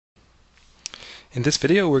In this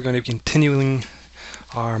video we're going to be continuing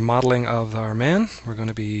our modeling of our man. We're going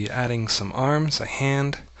to be adding some arms, a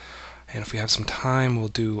hand, and if we have some time we'll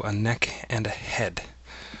do a neck and a head.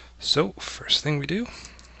 So first thing we do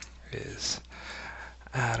is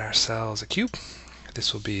add ourselves a cube.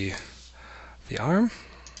 This will be the arm.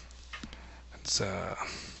 Let's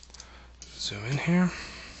zoom in here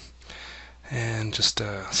and just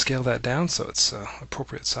scale that down so it's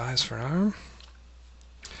appropriate size for an arm.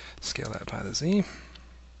 Scale that by the Z.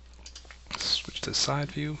 Switch to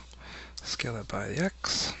side view. Scale that by the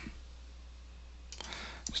X.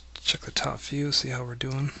 Just check the top view, see how we're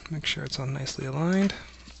doing. Make sure it's all nicely aligned.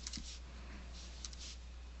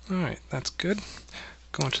 Alright, that's good.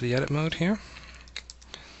 Go into the edit mode here.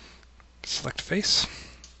 Select face.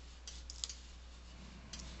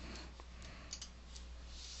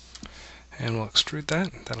 And we'll extrude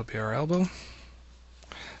that. That'll be our elbow.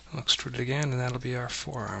 We'll extrude it again, and that'll be our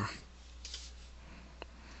forearm.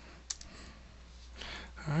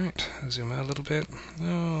 Alright, zoom out a little bit.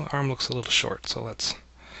 Oh, arm looks a little short, so let's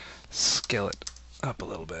scale it up a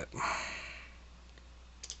little bit.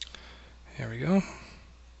 Here we go.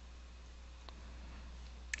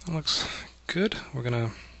 That looks good. We're going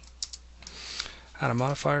to add a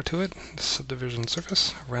modifier to it, the subdivision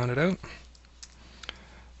surface, round it out.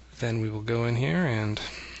 Then we will go in here and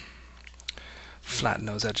flatten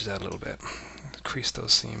those edges out a little bit, crease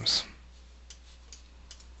those seams.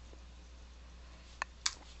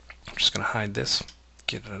 I'm just going to hide this,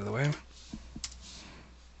 get it out of the way.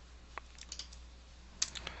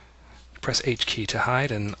 Press H key to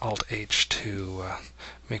hide and Alt H to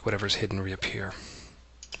make whatever's hidden reappear.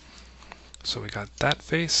 So we got that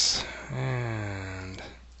face and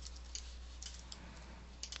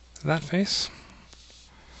that face.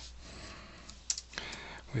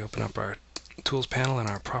 We open up our Tools panel and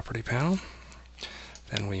our Property panel.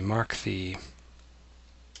 Then we mark the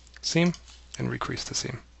seam and recrease the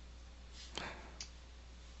seam.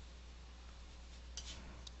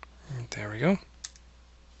 There we go.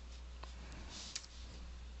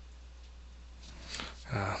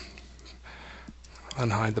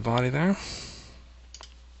 Unhide the body there.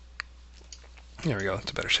 There we go,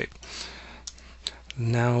 it's a better shape.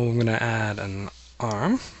 Now I'm going to add an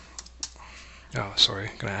arm. Oh, sorry,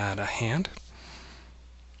 I'm going to add a hand.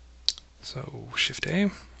 So Shift A,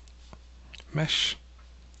 Mesh,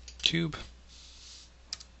 Cube.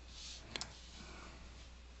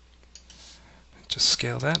 Just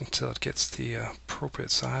scale that until it gets the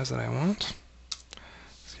appropriate size that I want.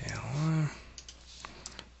 Scale 1.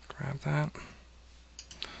 Grab that.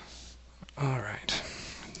 Alright.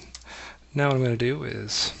 Now what I'm going to do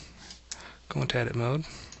is go into edit mode.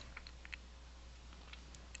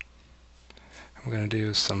 We're going to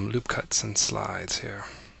do some loop cuts and slides here.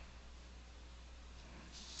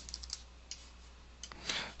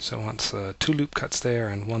 So I want 2 loop cuts there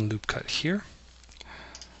and 1 loop cut here.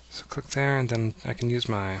 So click there, and then I can use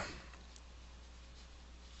my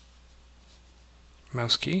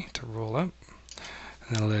mouse key to roll up.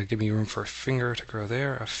 And that'll give me room for a finger to grow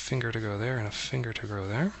there, a finger to go there, and a finger to grow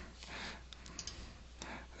there.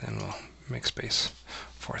 Then we'll make space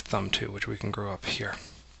for a thumb too, which we can grow up here.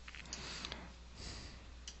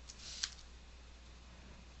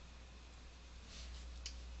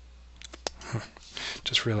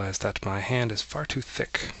 Just realized that my hand is far too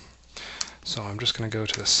thick. So I'm just going to go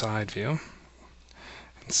to the side view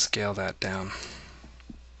and scale that down.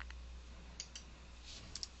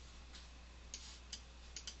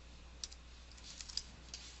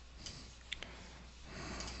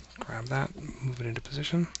 Grab that, move it into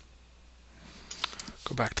position.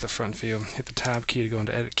 Go back to the front view, hit the Tab key to go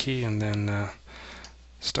into Edit key, and then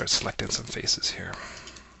start selecting some faces here.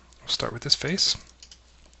 We'll start with this face,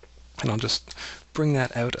 and I'll just bring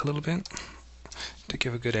that out a little bit to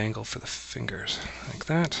give a good angle for the fingers, like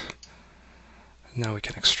that. Now we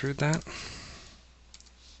can extrude that.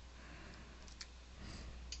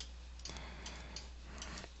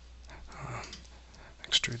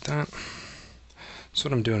 Extrude that. So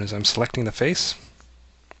what I'm doing is I'm selecting the face,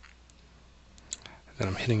 then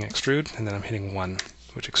I'm hitting extrude, and then I'm hitting 1,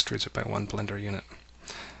 which extrudes it by 1 blender unit.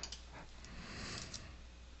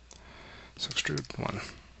 So extrude 1.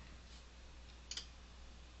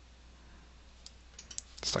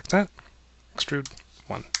 Select that, extrude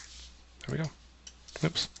 1. There we go.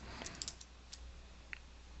 Oops.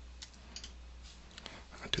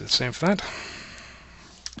 I'll do the same for that.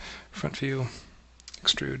 Front view,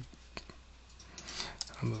 extrude.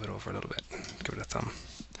 I'll move it over a little bit, give it a thumb.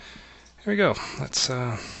 Here we go. Let's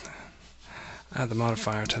add the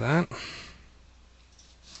modifier to that.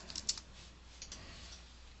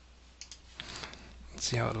 Let's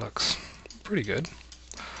see how it looks. pretty good.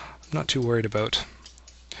 I'm not too worried about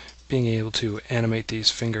being able to animate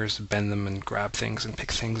these fingers, bend them and grab things and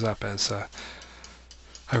pick things up, as I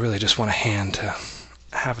really just want a hand to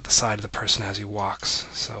have at the side of the person as he walks.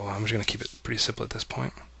 So I'm just going to keep it pretty simple at this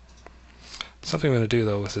point. Something I'm going to do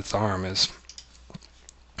though with its arm is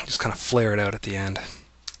just kind of flare it out at the end.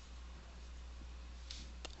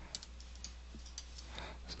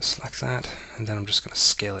 So select that, and then I'm just going to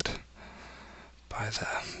scale it by the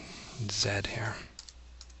Z here.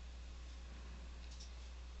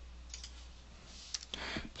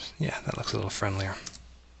 Yeah, that looks a little friendlier.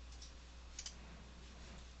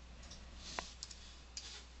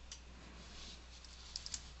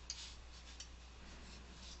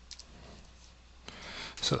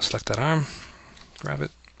 So select that arm, grab it,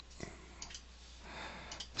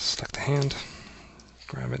 select the hand,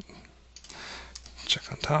 grab it,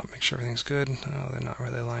 check on top, make sure everything's good. Oh, they're not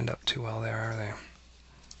really lined up too well there, are they?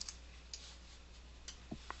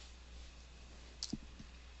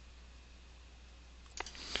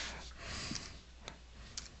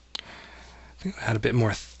 I think I'll add a bit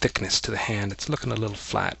more thickness to the hand. It's looking a little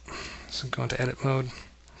flat. So go into edit mode,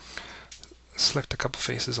 select a couple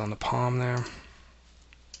faces on the palm there.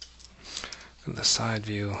 Go to the side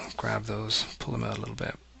view, grab those, pull them out a little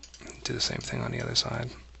bit. Do the same thing on the other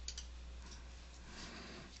side.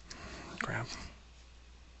 Grab.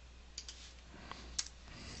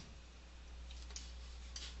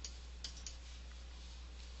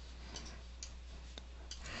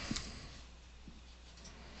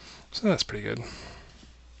 So that's pretty good.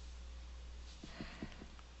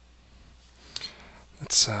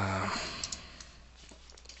 Let's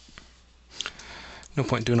no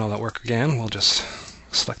point doing all that work again. We'll just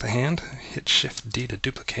select the hand, hit Shift D to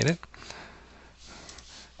duplicate it,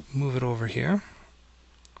 move it over here,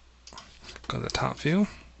 go to the top view,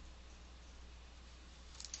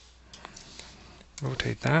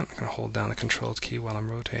 rotate that. I'm going to hold down the Control key while I'm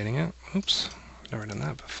rotating it. Oops, I've never done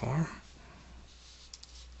that before.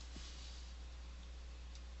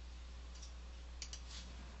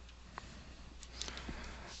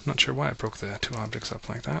 I'm not sure why I broke the two objects up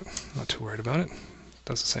like that. Not too worried about it.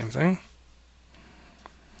 Does the same thing.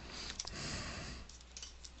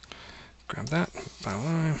 Grab that by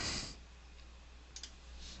Y.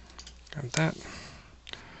 Grab that.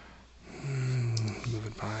 Move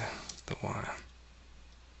it by the Y.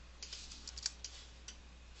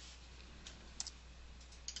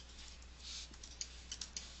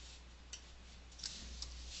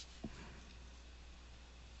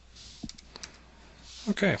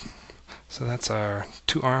 Okay, so that's our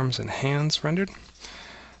two arms and hands rendered.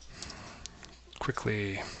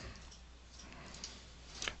 Quickly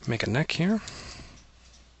make a neck here.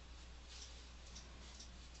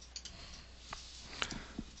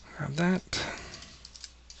 Grab that.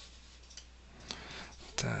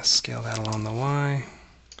 Scale that along the Y.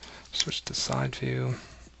 Switch to side view.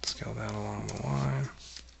 Scale that along the Y.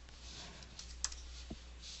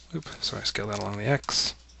 Scale that along the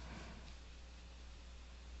X.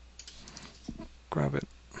 Grab it.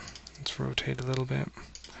 Let's rotate a little bit.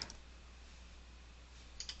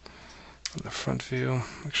 On the front view,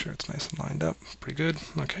 make sure it's nice and lined up. Pretty good.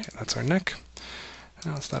 Okay, that's our neck.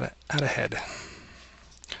 Now let's add a head.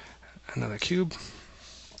 Another cube.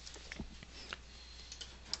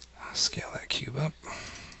 Scale that cube up.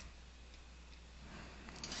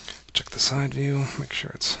 Check the side view, make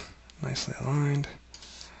sure it's nicely aligned.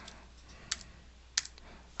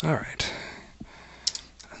 Alright.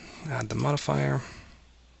 Add the modifier.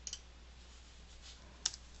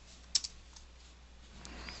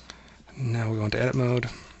 Now we go into edit mode.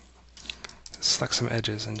 Select some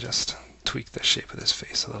edges and just tweak the shape of this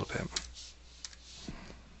face a little bit.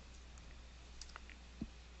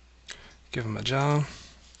 Give him a jaw.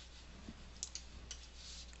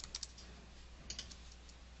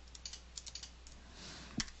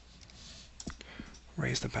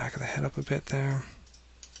 Raise the back of the head up a bit there.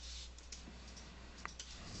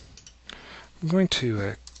 I'm going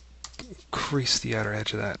to crease the outer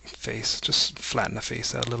edge of that face, just flatten the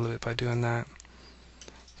face out a little bit by doing that.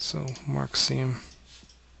 So mark seam.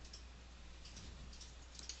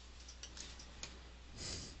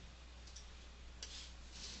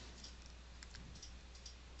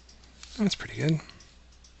 That's pretty good.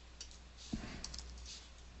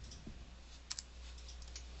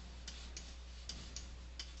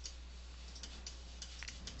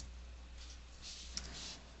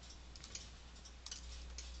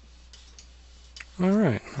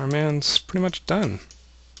 Alright, our man's pretty much done.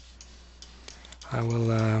 I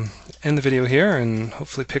will end the video here and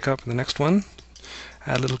hopefully pick up the next one,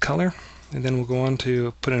 add a little color, and then we'll go on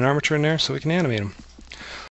to put an armature in there so we can animate him.